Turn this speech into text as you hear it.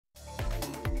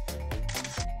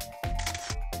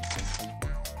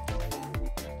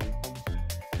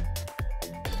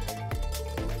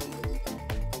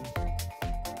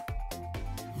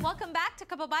Welcome back to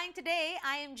Kababayan Today.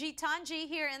 I am G. Tanji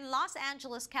here in Los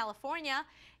Angeles, California.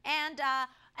 And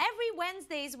every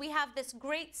Wednesdays, we have this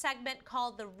great segment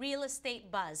called the Real Estate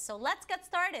Buzz. So let's get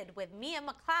started with Mia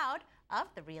Mcleod of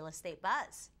the Real Estate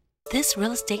Buzz. This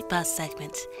Real Estate Buzz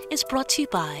segment is brought to you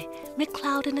by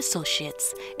Mcleod &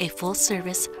 Associates, a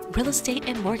full-service real estate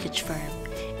and mortgage firm.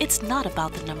 It's not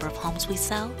about the number of homes we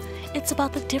sell, it's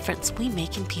about the difference we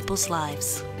make in people's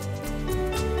lives.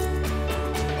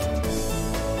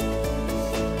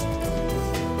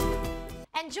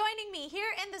 And joining me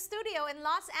here in the studio in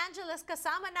Los Angeles,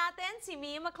 kasama natin si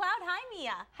Mia Mcleod. Hi,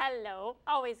 Mia. Hello.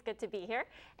 Always good to be here.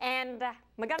 And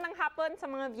magandang hapon sa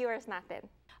mga viewers natin.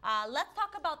 Let's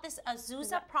talk about this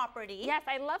Azusa property. Yes,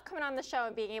 I love coming on the show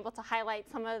and being able to highlight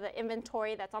some of the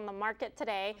inventory that's on the market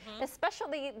today,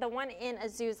 especially the one in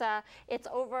Azusa. It's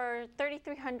over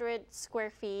 3,300 square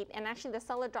feet, and actually the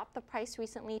seller dropped the price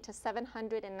recently to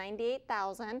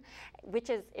 $798,000,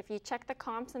 which is, if you check the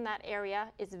comps in that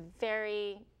area, is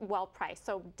very well priced.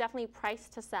 So definitely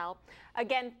priced to sell.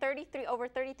 Again, over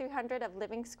 3,300 of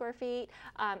living square feet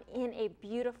in a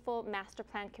beautiful master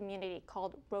plan community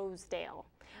called Rosedale.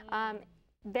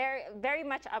 Very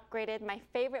much upgraded. My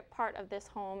favorite part of this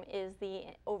home is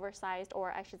the oversized,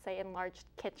 or I should say enlarged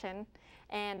kitchen,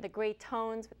 and the gray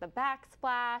tones with the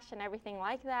backsplash and everything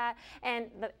like that. And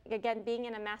again, being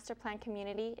in a master plan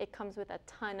community, it comes with a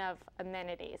ton of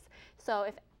amenities. So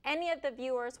if any of the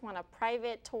viewers want a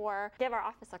private tour, give our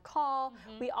office a call.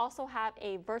 We also have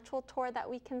a virtual tour that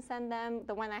we can send them,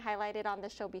 the one I highlighted on the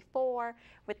show before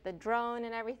with the drone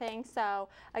and everything. So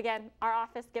again, our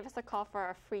office, give us a call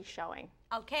for a free showing.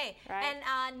 Okay, right?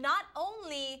 And not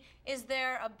only is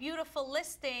there a beautiful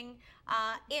listing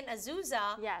in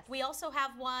Azusa, yes, we also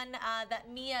have one that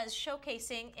Mia is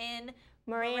showcasing in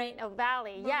Moreno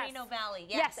Valley. Moreno Valley,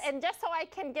 yes. Yes, and just so I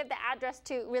can give the address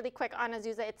to really quick on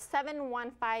Azusa, it's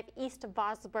 715 East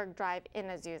Vosburg Drive in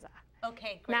Azusa.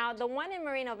 Okay, great. Now, the one in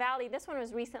Moreno Valley, this one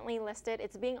was recently listed.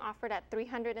 It's being offered at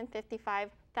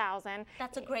 $355,000.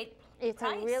 That's a great price. It's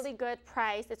a really good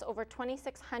price. It's over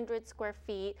 2,600 square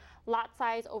feet, lot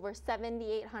size over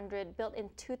 7,800, built in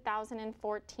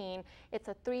 2014. It's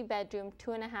a 3-bedroom,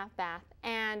 2.5 bath.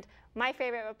 And my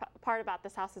favorite part about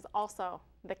this house is also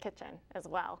the kitchen as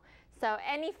well. So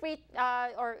any free,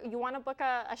 or you want to book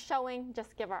a showing,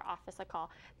 just give our office a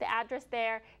call. The address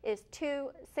there is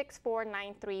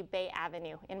 26493 Bay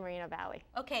Avenue in Moreno Valley.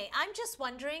 Okay, I'm just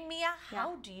wondering, Mia,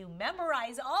 how do you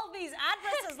memorize all these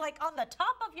addresses like on the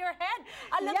top of your head?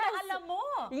 Alam na alam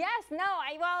mo. Yes, no,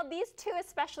 well, these two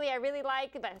especially I really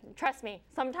like, but trust me,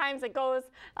 sometimes it goes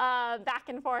back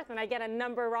and forth and I get a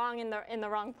number wrong in the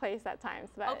wrong place at times.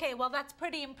 But. Okay, well, that's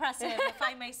pretty impressive, if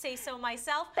I may say so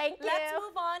myself. Thank you. Let's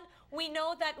move on. We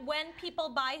know that when people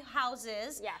buy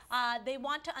houses, they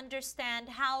want to understand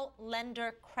how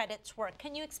lender credits work.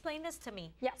 Can you explain this to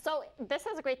me? Yeah, so this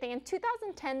is a great thing. In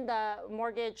 2010, the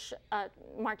mortgage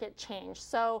market changed.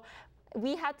 So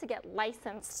we had to get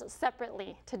licensed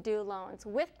separately to do loans.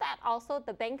 With that also,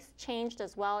 the banks changed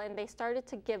as well, and they started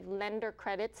to give lender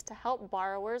credits to help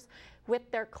borrowers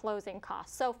with their closing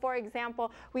costs. So for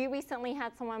example, we recently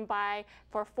had someone buy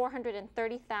for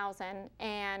 $430,000,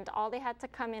 and all they had to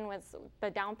come in was the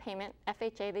down payment,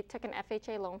 FHA. They took an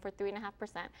FHA loan for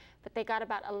 3.5%, but they got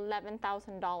about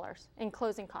 $11,000 in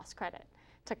closing cost credit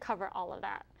to cover all of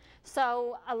that.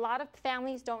 So a lot of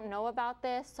families don't know about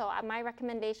this, so my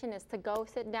recommendation is to go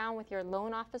sit down with your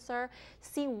loan officer,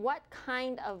 see what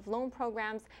kind of loan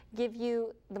programs give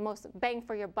you the most bang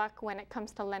for your buck when it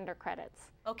comes to lender credits.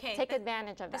 Okay. Take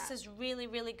advantage of that. This is really,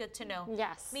 really good to know.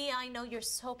 Yes. Mia, I know you're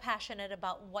so passionate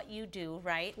about what you do,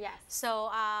 right? Yes.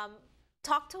 So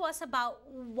talk to us about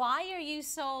why are you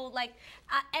so, like,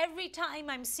 every time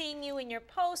I'm seeing you in your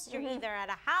posts, you're either at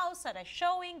a house, at a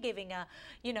showing, giving a,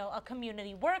 a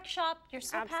community workshop. You're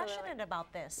so passionate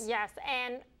about this. Yes,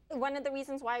 and one of the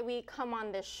reasons why we come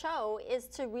on this show is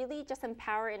to really just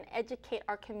empower and educate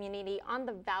our community on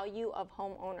the value of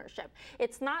home ownership.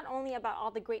 It's not only about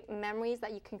all the great memories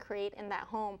that you can create in that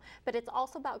home, but it's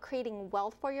also about creating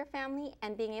wealth for your family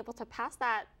and being able to pass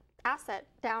that asset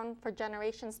down for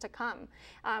generations to come.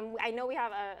 I know we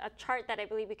have a chart that I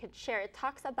believe we could share. It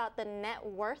talks about the net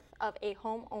worth of a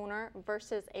homeowner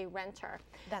versus a renter.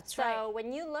 That's right. So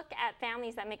when you look at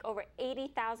families that make over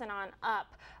 $80,000 on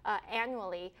up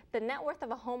annually, the net worth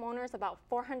of a homeowner is about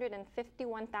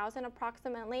 $451,000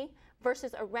 approximately,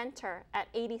 versus a renter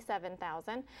at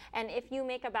 $87,000. And if you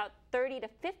make about $30,000 to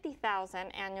 $50,000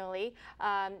 annually,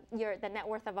 the net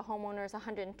worth of a homeowner is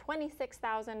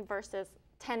 $126,000 versus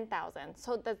 $10,000.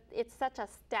 So it's such a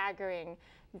staggering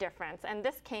difference. And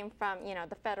this came from, you know,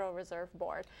 the Federal Reserve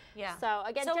Board. Yeah. So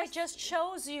again, it just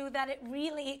shows you that it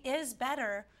really is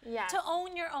better to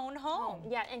own your own home.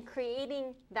 Yeah, and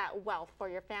creating that wealth for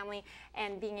your family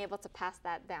and being able to pass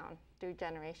that down through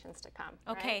generations to come.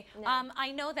 Okay. Right? Yeah.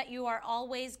 I know that you are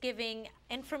always giving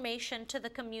information to the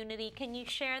community. Can you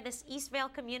share this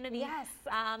EastVale Community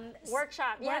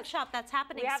workshop? Workshop that's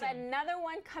happening We have soon. another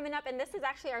one coming up, and this is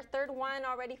actually our third one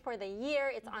already for the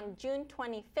year. It's on June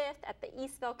 25th at the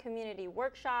EastVale Community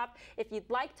Workshop. If you'd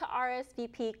like to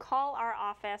RSVP, call our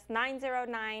office,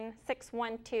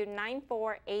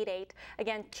 909-612-9488.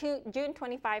 Again, June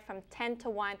 25 from 10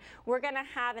 to 1. We're going to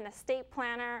have an estate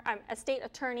planner, estate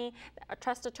attorney, a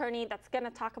trust attorney that's going to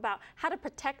talk about how to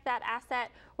protect that asset.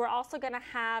 We're also going to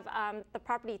have the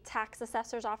property tax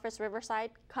assessor's office,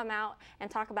 Riverside, come out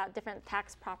and talk about different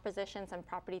tax propositions and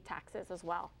property taxes as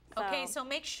well. Okay, so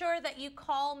make sure that you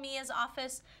call Mia's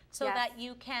office so that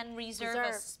you can reserve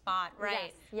a spot,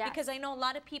 right? Yes. Because I know a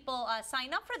lot of people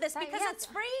sign up for this because it's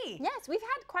free. Yes, we've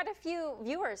had quite a few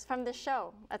viewers from the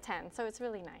show attend, so it's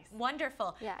really nice.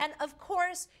 Wonderful. Yeah. And of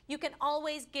course, you can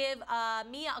always give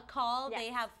Mia a call. They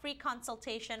have free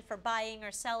consultation for buying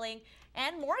or selling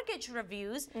and mortgage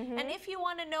reviews. And if you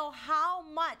want to know how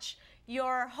much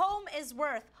your home is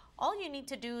worth, all you need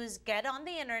to do is get on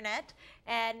the internet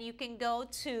and you can go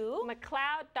to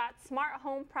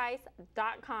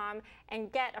Mcleod.smarthomeprice.com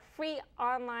and get a free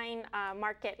online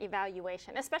market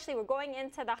evaluation. Especially we're going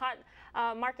into the hot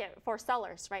market for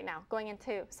sellers right now, going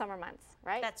into summer months,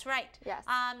 right? That's right. Yes.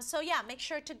 So yeah, make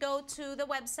sure to go to the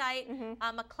website,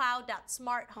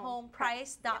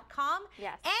 Mcleod.smarthomeprice.com.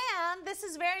 Yes. And this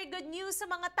is very good news sa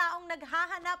mga taong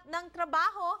naghahanap ng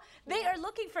trabaho. They are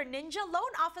looking for ninja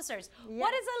loan officers.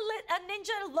 What is a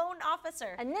ninja loan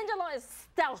officer? A ninja loan is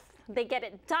stealth. They get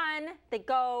it done. They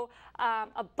go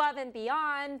above and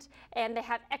beyond, and they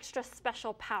have extra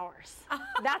special powers.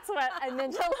 That's what a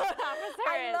ninja loan officer is.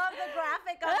 I love the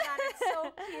graphic on that. It's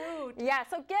so cute. Yeah,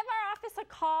 so give our office a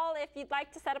call if you'd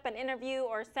like to set up an interview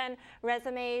or send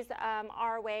resumes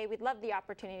our way. We'd love the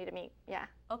opportunity to meet. Yeah.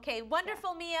 Okay,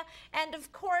 wonderful, Mia. And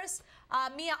of course,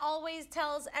 Mia always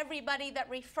tells everybody that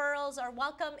referrals are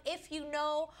welcome. If you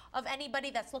know of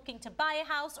anybody that's looking to buy a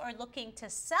house or looking to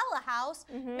sell a house,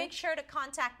 make sure to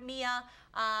contact Mia.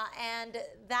 And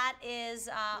that is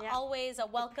always a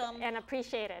welcome. And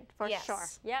appreciated, for sure.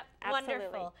 Yep, absolutely.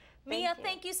 Wonderful. Mia,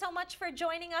 thank you so much for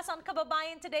joining us on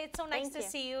Kababayan Today. It's so nice to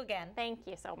see you again. Thank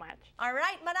you so much. All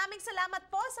right, maraming salamat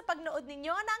po sa pagnood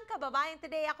ninyo ng Kababayan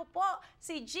Today. Ako po,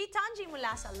 si G. Tanji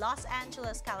mula sa Los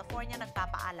Angeles, California,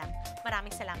 nagpapaalam.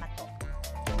 Maraming salamat po.